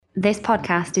This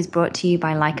podcast is brought to you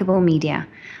by Likeable Media.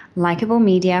 Likeable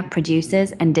Media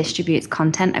produces and distributes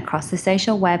content across the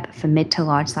social web for mid to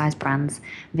large size brands.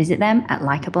 Visit them at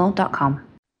likeable.com.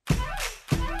 All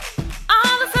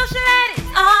the social ladies,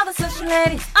 all the social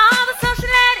ladies, all the social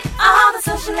ladies, all the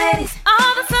social ladies,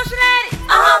 all the social ladies,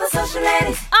 all the social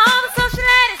ladies, all the social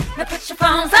ladies. Now put your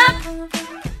phones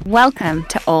up. Welcome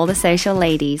to All the Social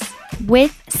Ladies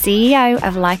with CEO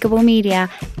of Likeable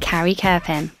Media, Carrie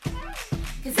Kerpin.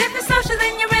 Cause if you're social,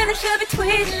 then you really should be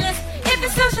tweeting this. If you're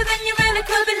social, then you really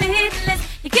could be leading this.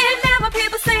 You're getting mad when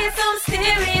people say it's so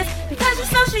mysterious. Because you're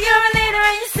social, you're a leader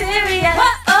and you're serious.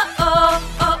 Oh, oh, oh,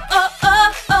 oh, oh,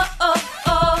 oh, oh,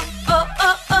 oh, oh,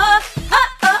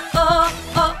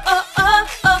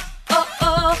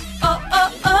 oh,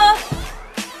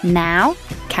 oh, Now,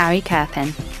 Carrie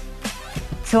Kerpin.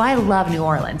 So I love New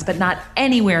Orleans, but not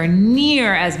anywhere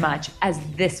near as much as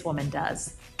this woman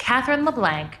does. Catherine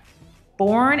LeBlanc,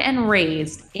 born and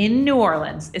raised in New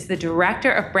Orleans, is the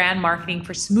director of brand marketing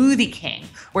for Smoothie King,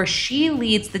 where she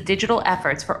leads the digital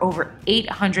efforts for over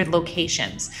 800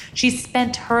 locations. She's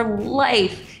spent her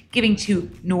life giving to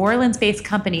New Orleans-based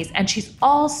companies, and she's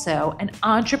also an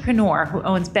entrepreneur who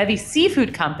owns Bevy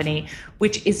Seafood Company,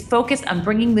 which is focused on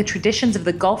bringing the traditions of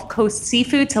the Gulf Coast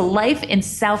seafood to life in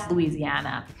South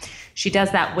Louisiana. She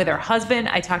does that with her husband.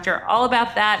 I talked to her all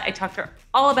about that. I talked to her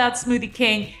all about Smoothie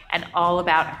King and all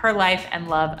about her life and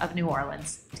love of New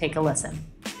Orleans. Take a listen.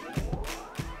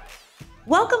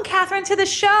 Welcome, Catherine, to the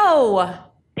show.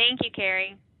 Thank you,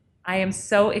 Carrie. I am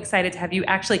so excited to have you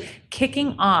actually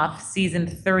kicking off season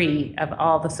 3 of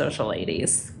All the Social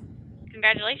Ladies.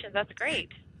 Congratulations. That's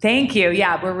great. Thank you.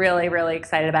 Yeah, we're really, really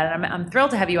excited about it. I'm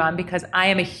thrilled to have you on because I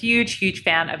am a huge, huge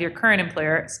fan of your current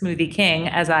employer, Smoothie King,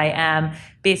 as I am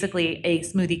basically a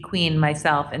smoothie queen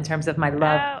myself in terms of my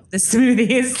love of the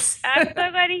smoothies. I'm so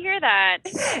glad to hear that.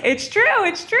 It's true.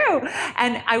 It's true.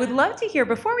 And I would love to hear,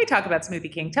 before we talk about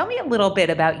Smoothie King, tell me a little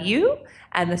bit about you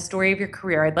and the story of your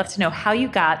career. I'd love to know how you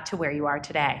got to where you are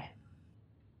today.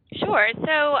 Sure. So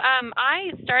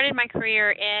I started my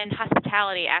career in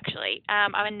hospitality, actually.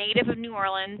 I'm a native of New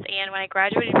Orleans, and when I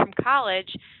graduated from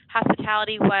college,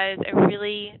 hospitality was a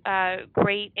really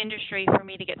great industry for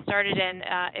me to get started in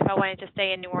if I wanted to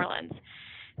stay in New Orleans.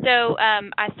 So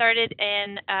I started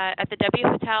at the W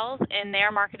Hotels in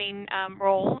their marketing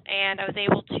role, and I was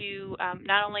able to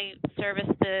not only service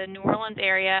the New Orleans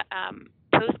area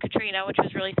post-Katrina, which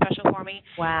was really special for me.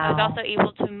 Wow. I was also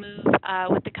able to move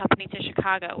with the company to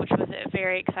Chicago, which was a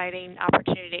very exciting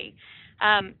opportunity.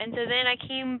 And so then I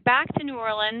came back to New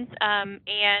Orleans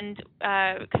and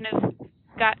kind of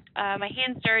got my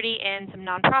hands dirty in some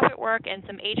nonprofit work and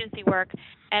some agency work,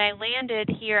 and I landed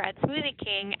here at Smoothie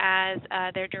King as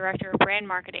their director of brand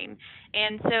marketing.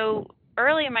 And so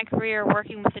early in my career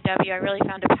working with the W, I really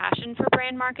found a passion for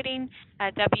brand marketing.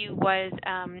 W was,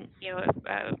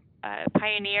 a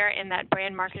pioneer in that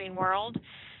brand marketing world.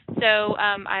 So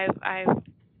I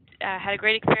had a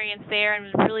great experience there and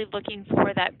was really looking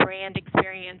for that brand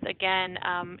experience again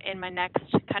in my next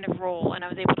kind of role, and I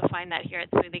was able to find that here at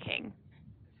Smoothie King.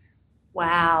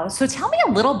 Wow. So tell me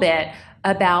a little bit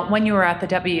about when you were at the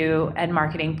W and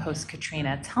marketing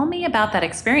post-Katrina. Tell me about that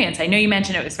experience. I know you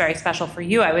mentioned it was very special for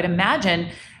you. I would imagine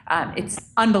it's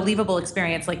unbelievable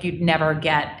experience like you'd never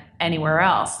get anywhere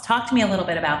else. Talk to me a little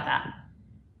bit about that.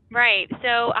 Right.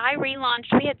 So I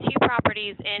relaunched. We had 2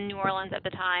 properties in New Orleans at the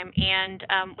time, and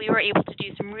we were able to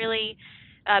do some really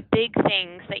big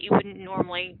things that you wouldn't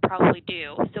normally probably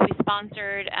do. So we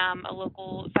sponsored a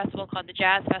local festival called the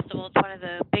Jazz Festival. It's one of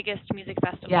the biggest music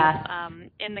festivals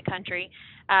in the country.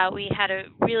 We had a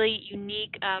really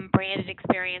unique branded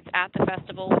experience at the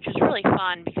festival, which was really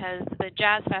fun because the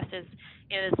Jazz Fest is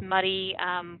this muddy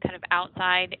kind of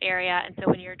outside area, and so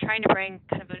when you're trying to bring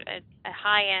kind of a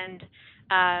high-end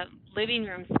living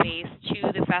room space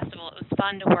to the festival, it was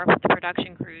fun to work with the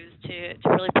production crews to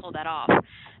really pull that off.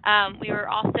 We were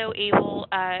also able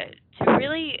to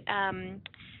really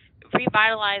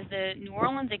revitalize the New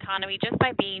Orleans economy just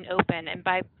by being open and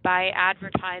by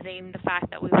advertising the fact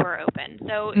that we were open.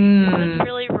 So it was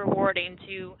really rewarding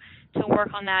to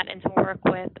work on that and to work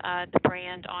with the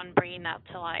brand on bringing that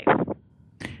to life.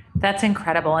 That's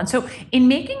incredible. And so in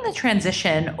making the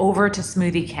transition over to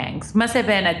Smoothie Kings, must have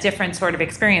been a different sort of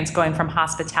experience going from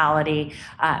hospitality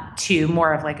to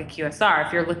more of like a QSR.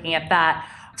 If you're looking at that,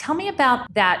 tell me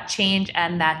about that change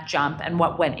and that jump and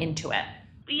what went into it.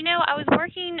 You know, I was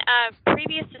working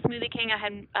previous to Smoothie King. I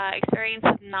had experience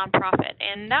with nonprofit,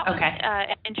 and that was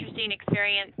an interesting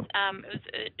experience. It was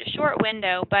a short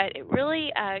window, but it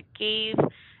really gave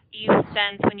you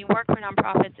sense when you work for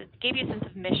nonprofits, it gave you a sense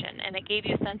of mission, and it gave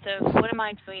you a sense of what am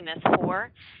I doing this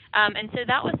for? And so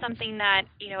that was something that,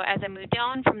 as I moved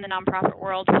on from the nonprofit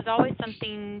world, was always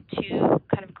something to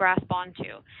kind of grasp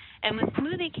onto. And with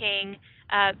Smoothie King,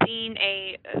 being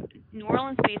a New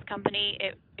Orleans-based company,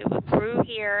 it grew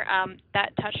here.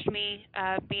 That touched me,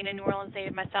 being a New Orleans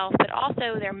native myself, but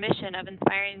also their mission of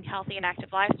inspiring healthy and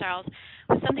active lifestyles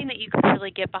was something that you could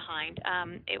really get behind.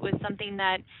 It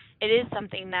is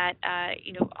something that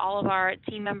all of our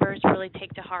team members really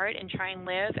take to heart and try and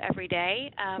live every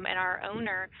day, and our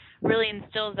owner really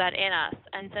instills that in us.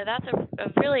 And so that's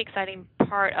a really exciting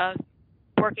part of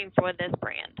working for this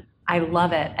brand. I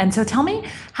love it. And so tell me,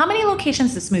 how many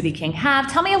locations does Smoothie King have?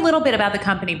 Tell me a little bit about the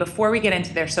company before we get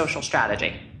into their social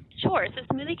strategy. Sure. So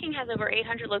Smoothie King has over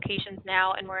 800 locations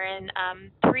now, and we're in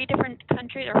 4 different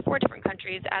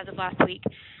countries as of last week.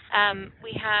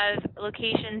 We have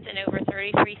locations in over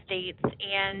 33 states,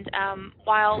 and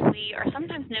while we are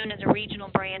sometimes known as a regional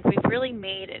brand, we've really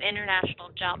made an international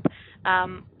jump.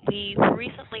 We were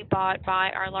recently bought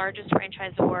by our largest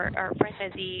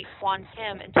franchisee, Juan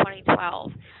Kim, in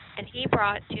 2012. And he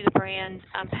brought to the brand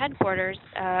headquarters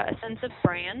a sense of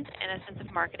brand and a sense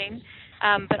of marketing,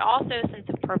 but also a sense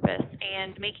of purpose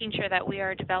and making sure that we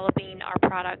are developing our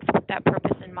products with that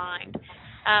purpose in mind.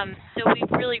 So we've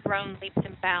really grown leaps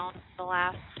and bounds the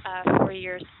last 4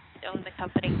 years to own the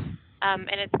company. And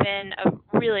it's been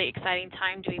a really exciting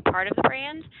time to be part of the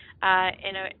brand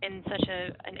in such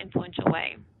an influential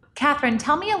way. Catherine,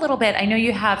 tell me a little bit. I know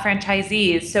you have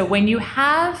franchisees. So when you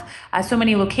have so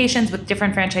many locations with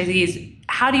different franchisees,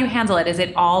 how do you handle it? Is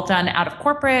it all done out of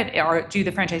corporate, or do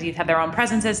the franchisees have their own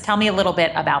presences? Tell me a little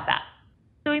bit about that.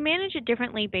 So we manage it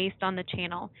differently based on the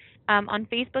channel. On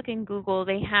Facebook and Google,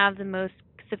 they have the most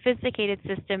sophisticated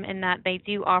system in that they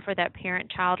do offer that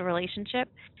parent-child relationship.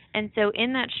 And so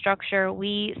in that structure,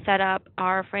 we set up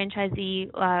our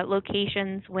franchisee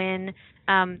locations when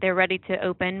they're ready to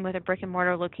open with a brick and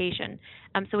mortar location.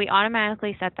 So we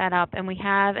automatically set that up, and we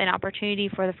have an opportunity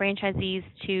for the franchisees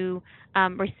to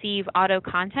receive auto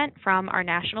content from our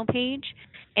national page.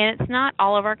 And it's not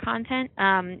all of our content,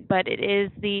 but it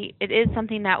is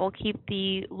something that will keep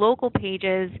the local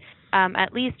pages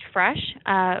at least fresh,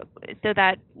 so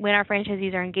that when our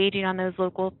franchisees are engaging on those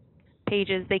local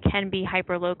pages, they can be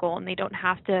hyper local and they don't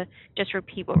have to just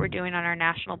repeat what we're doing on our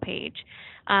national page.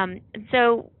 And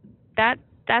so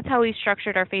that's how we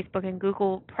structured our Facebook and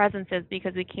Google presences,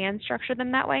 because we can structure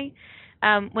them that way.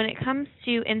 When it comes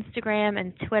to Instagram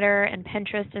and Twitter and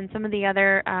Pinterest and some of the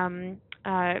other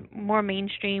more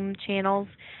mainstream channels,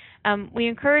 we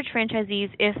encourage franchisees,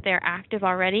 if they're active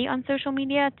already on social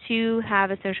media, to have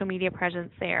a social media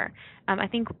presence there. I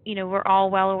think we're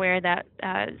all well aware that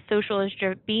social is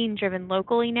being driven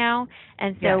locally now,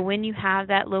 and so when you have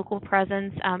that local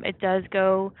presence, it does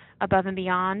go above and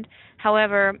beyond.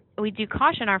 However, we do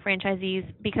caution our franchisees,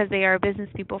 because they are business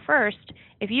people first.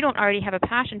 If you don't already have a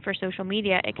passion for social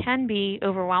media, it can be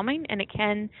overwhelming, and it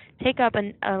can take up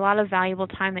a lot of valuable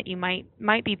time that you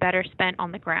might be better spent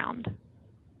on the ground.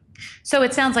 So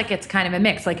it sounds like it's kind of a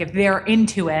mix. Like if they're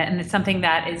into it and it's something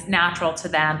that is natural to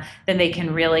them, then they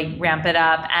can really ramp it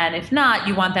up. And if not,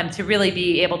 you want them to really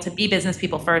be able to be business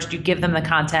people first. You give them the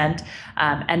content,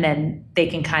 and then they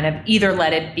can kind of either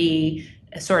let it be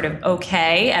sort of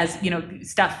okay as,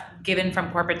 stuff given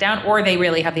from corporate down, or they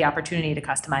really have the opportunity to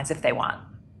customize if they want.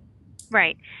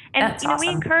 Right. And That's awesome. We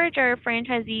encourage our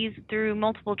franchisees through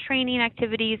multiple training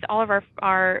activities. All of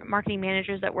our marketing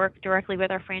managers that work directly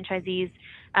with our franchisees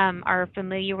are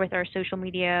familiar with our social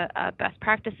media best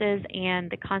practices and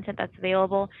the content that's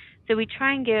available. So we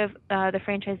try and give the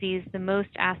franchisees the most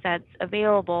assets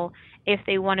available if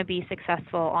they want to be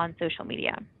successful on social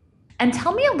media. And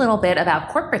tell me a little bit about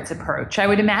corporate's approach. I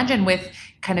would imagine with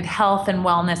kind of health and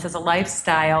wellness as a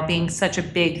lifestyle being such a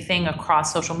big thing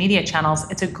across social media channels,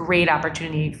 it's a great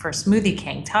opportunity for Smoothie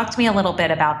King. Talk to me a little bit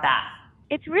about that.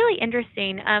 It's really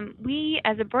interesting. We,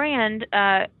 as a brand,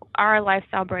 are a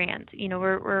lifestyle brand.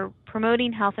 We're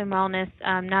promoting health and wellness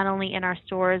not only in our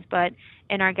stores but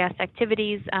in our guest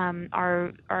activities.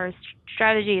 Our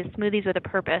strategy is smoothies with a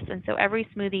purpose, and so every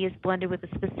smoothie is blended with a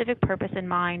specific purpose in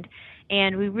mind,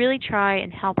 and we really try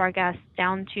and help our guests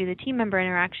down to the team member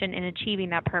interaction in achieving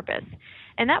that purpose.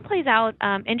 And that plays out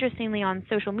interestingly on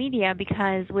social media,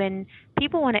 because when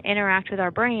people want to interact with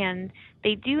our brand,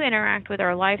 they do interact with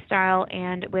our lifestyle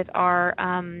and with our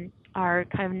kind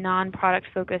of non-product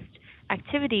focused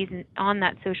activities on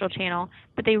that social channel,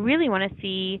 but they really want to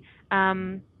see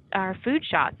our food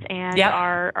shots and Yep.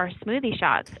 our smoothie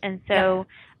shots. And so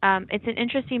it's an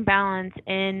interesting balance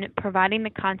in providing the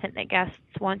content that guests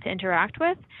want to interact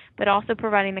with, but also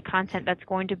providing the content that's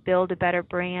going to build a better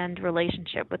brand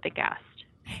relationship with the guest.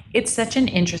 It's such an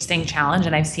interesting challenge,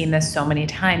 and I've seen this so many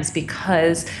times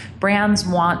because brands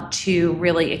want to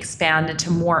really expand into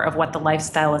more of what the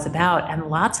lifestyle is about, and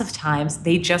lots of times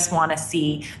they just want to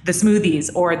see the smoothies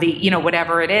or the, you know,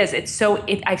 whatever it is.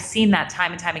 I've seen that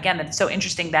time and time again. That's so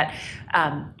interesting that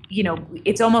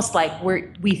it's almost like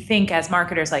we think as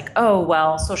marketers like, oh,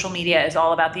 well, social media is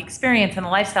all about the experience and the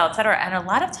lifestyle, et cetera. And a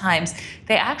lot of times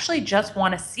they actually just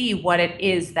want to see what it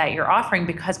is that you're offering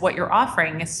because what you're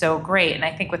offering is so great. And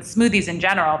I think with smoothies in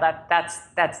general,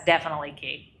 that's definitely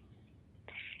key.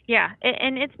 Yeah,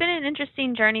 and it's been an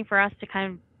interesting journey for us to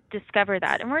kind of discover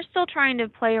that. And we're still trying to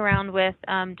play around with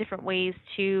different ways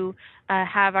to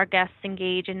have our guests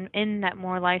engage in that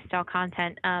more lifestyle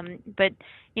content. But,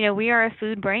 we are a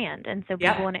food brand, and so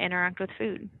people want to interact with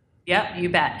food. Yep, you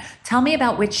bet. Tell me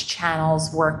about which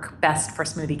channels work best for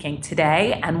Smoothie King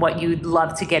today and what you'd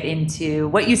love to get into,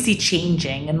 what you see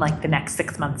changing in like the next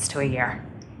 6 months to a year.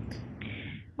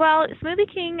 Well,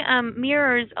 Smoothie King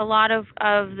mirrors a lot of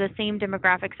the same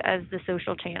demographics as the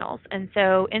social channels. And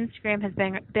so Instagram has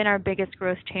been our biggest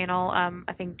growth channel.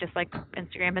 I think just like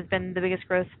Instagram has been the biggest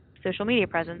growth social media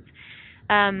presence.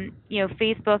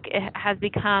 Facebook has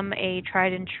become a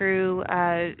tried and true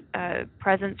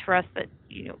presence for us that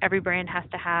every brand has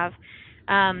to have.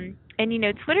 And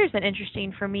Twitter's been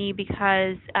interesting for me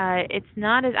because it's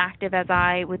not as active as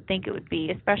I would think it would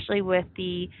be, especially with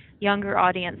the younger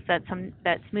audience that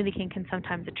Smoothie King can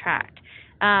sometimes attract.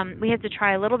 We have to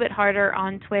try a little bit harder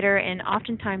on Twitter, and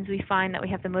oftentimes we find that we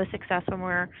have the most success when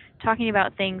we're talking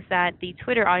about things that the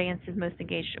Twitter audience is most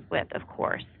engaged with, of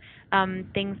course.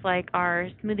 Things like our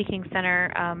Smoothie King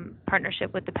Center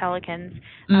partnership with the Pelicans.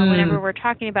 Whenever we're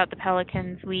talking about the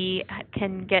Pelicans, we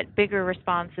can get bigger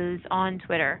responses on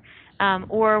Twitter.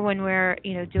 Or when we're,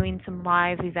 doing some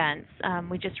live events.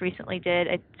 We just recently did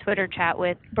a Twitter chat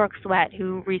with Brooke Sweat,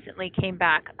 who recently came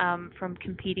back from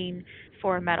competing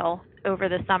for a medal over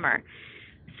the summer.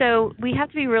 So we have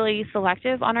to be really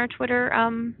selective on our Twitter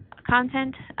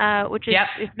content, which is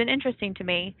it's been interesting to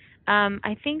me.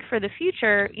 I think for the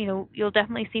future, you'll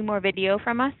definitely see more video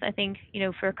from us. I think,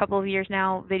 for a couple of years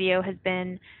now, video has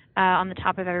been on the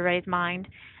top of everybody's mind.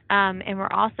 And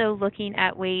we're also looking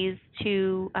at ways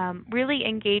to really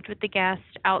engage with the guest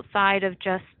outside of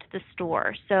just the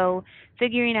store. So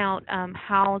figuring out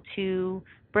how to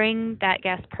bring that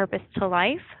guest purpose to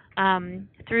life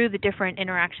through the different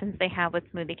interactions they have with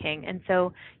Smoothie King. And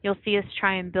so you'll see us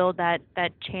try and build that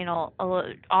channel,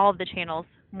 all of the channels,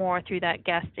 more through that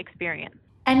guest experience.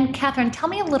 And Catherine, tell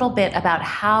me a little bit about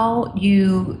how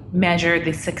you measure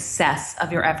the success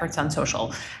of your efforts on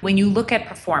social. When you look at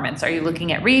performance, are you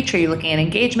looking at reach? Are you looking at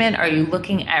engagement? Are you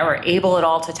looking at or able at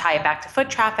all to tie it back to foot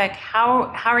traffic?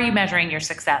 How are you measuring your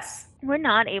success? We're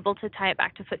not able to tie it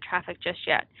back to foot traffic just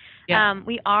yet. Yeah.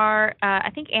 We are, I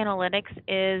think analytics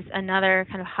is another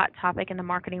kind of hot topic in the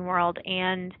marketing world,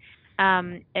 and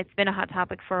it's been a hot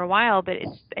topic for a while, but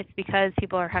it's because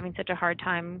people are having such a hard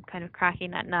time kind of cracking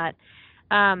that nut.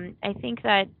 I think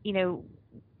that,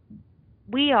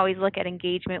 we always look at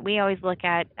engagement. We always look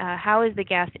at how is the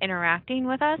guest interacting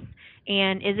with us,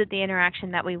 and is it the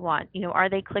interaction that we want? Are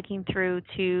they clicking through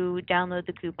to download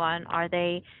the coupon? Are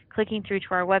they clicking through to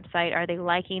our website? Are they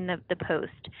liking the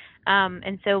post?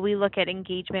 And so we look at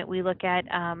engagement. We look at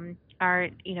our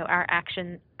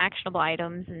actionable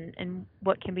items and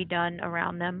what can be done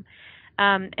around them.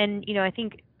 And I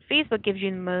think Facebook gives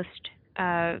you the most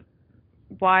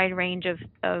wide range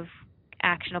of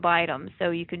actionable items.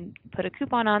 So you can put a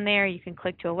coupon on there, you can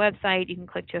click to a website, you can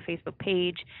click to a Facebook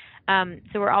page.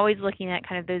 So we're always looking at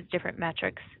kind of those different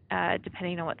metrics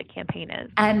depending on what the campaign is.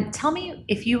 And tell me,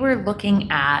 if you were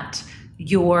looking at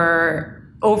your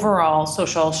overall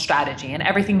social strategy and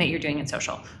everything that you're doing in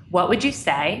social, what would you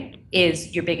say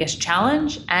is your biggest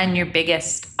challenge and your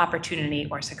biggest opportunity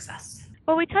or success?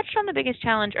 Well, we touched on the biggest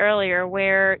challenge earlier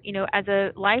where, as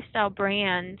a lifestyle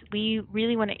brand, we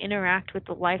really want to interact with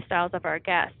the lifestyles of our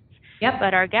guests. Yep.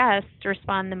 But our guests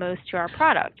respond the most to our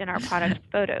product and our product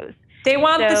photos. They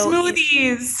want the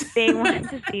smoothies. They want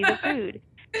to see the food.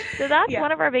 So that's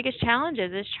one of our biggest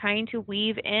challenges, is trying to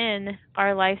weave in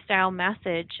our lifestyle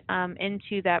message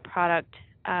into that product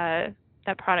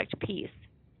piece.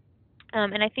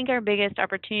 And I think our biggest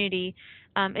opportunity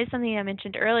is something I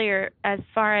mentioned earlier, as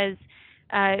far as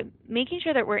making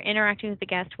sure that we're interacting with the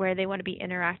guest where they want to be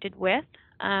interacted with,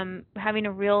 having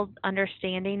a real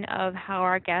understanding of how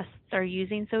our guests are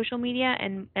using social media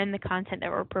and the content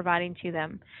that we're providing to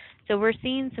them. So we're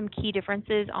seeing some key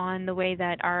differences on the way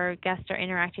that our guests are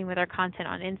interacting with our content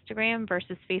on Instagram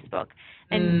versus Facebook.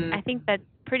 And I think that's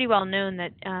pretty well known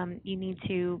that you need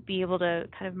to be able to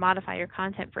kind of modify your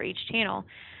content for each channel.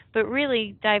 But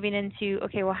really diving into,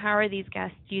 okay, well, how are these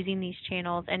guests using these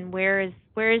channels, and where is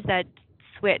that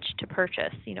switch to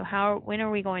purchase? When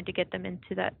are we going to get them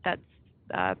into that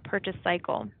purchase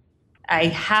cycle? I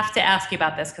have to ask you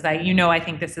about this because I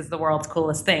think this is the world's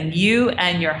coolest thing. You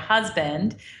and your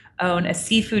husband own a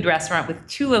seafood restaurant with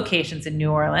 2 locations in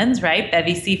New Orleans, right?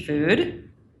 Bevy Seafood.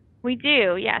 We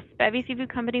do, yes. Bevy Seafood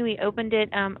Company, we opened it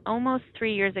almost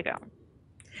 3 years ago.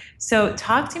 So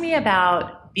talk to me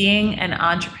about being an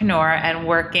entrepreneur and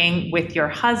working with your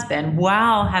husband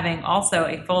while having also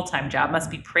a full-time job. Must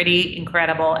be pretty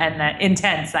incredible and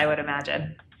intense, I would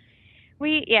imagine.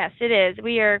 Yes, it is.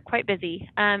 We are quite busy,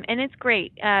 and it's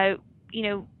great.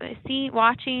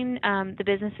 Watching the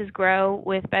businesses grow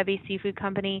with Bevy Seafood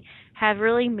Company have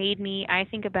really made me, I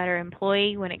think, a better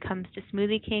employee when it comes to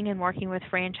Smoothie King and working with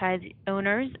franchise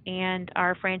owners and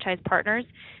our franchise partners,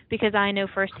 because I know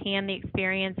firsthand the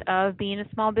experience of being a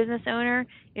small business owner.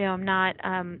 I'm not,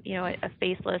 a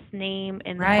faceless name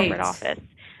in the corporate office.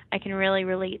 I can really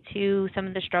relate to some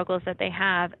of the struggles that they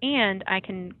have, and I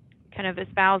can kind of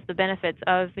espouse the benefits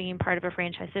of being part of a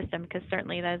franchise system, because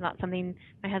certainly that is not something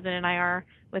my husband and I are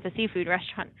with a seafood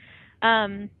restaurant.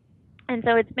 And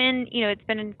so it's been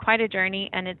quite a journey,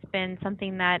 and it's been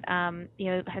something that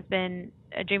has been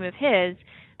a dream of his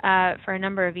for a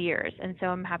number of years. And so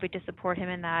I'm happy to support him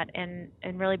in that and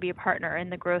really be a partner in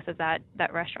the growth of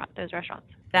those restaurants.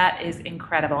 That is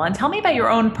incredible. And tell me about your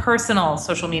own personal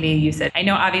social media usage. I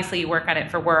know obviously you work on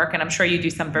it for work, and I'm sure you do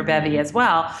some for Bevy as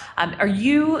well. Do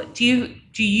you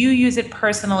use it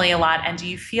personally a lot, and do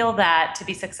you feel that to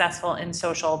be successful in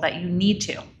social that you need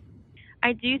to?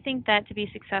 I do think that to be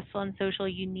successful in social,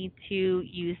 you need to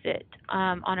use it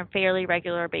on a fairly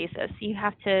regular basis. You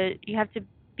have to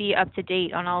be up to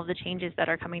date on all of the changes that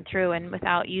are coming through, and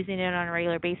without using it on a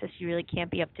regular basis, you really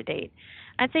can't be up to date.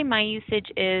 I'd say my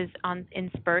usage is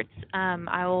in spurts.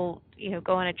 I will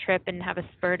go on a trip and have a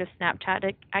spurt of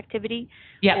Snapchat activity,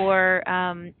 or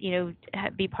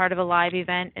be part of a live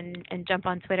event and jump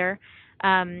on Twitter.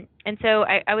 And so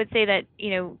I would say that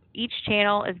each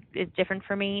channel is different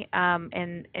for me,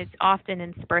 and it's often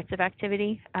in spurts of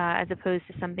activity as opposed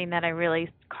to something that I really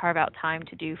carve out time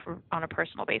to do on a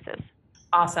personal basis.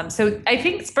 Awesome. So I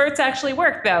think spurts actually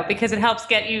work, though, because it helps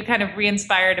get you kind of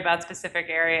re-inspired about specific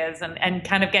areas and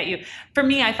kind of get you. For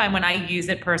me, I find when I use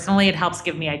it personally, it helps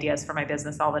give me ideas for my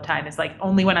business all the time. It's like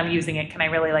only when I'm using it can I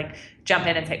really jump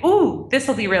in and say, ooh, this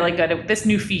will be really good, this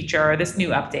new feature or this new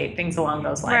update, things along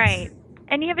those lines. Right.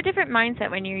 And you have a different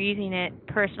mindset when you're using it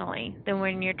personally than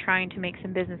when you're trying to make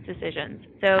some business decisions.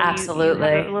 So absolutely.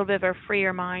 You have a little bit of a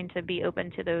freer mind to be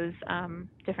open to those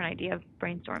different idea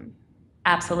brainstorms.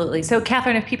 Absolutely. So,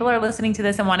 Catherine, if people are listening to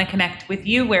this and want to connect with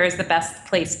you, where is the best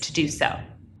place to do so?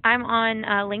 I'm on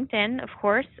LinkedIn, of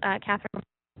course, Catherine,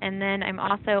 and then I'm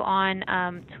also on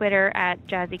Twitter at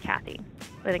Jazzy Cathy.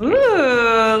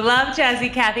 Ooh, love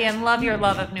Jazzy Cathy and love your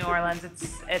love of New Orleans.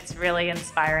 It's really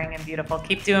inspiring and beautiful.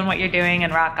 Keep doing what you're doing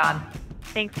and rock on.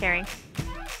 Thanks, Carrie.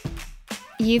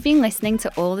 You've been listening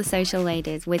to All the Social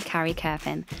Ladies with Carrie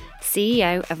Kerpen,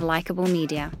 CEO of Likeable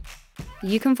Media.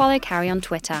 You can follow Carrie on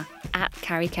Twitter at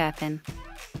Carrie Kerpen.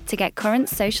 To get current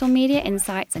social media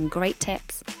insights and great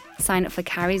tips, sign up for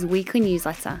Carrie's weekly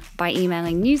newsletter by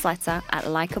emailing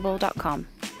newsletter@likeable.com.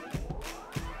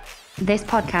 This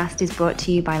podcast is brought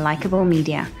to you by Likeable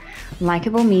Media.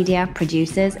 Likeable Media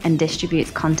produces and distributes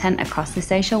content across the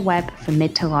social web for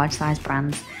mid to large size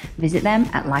brands. Visit them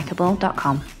at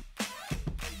likeable.com.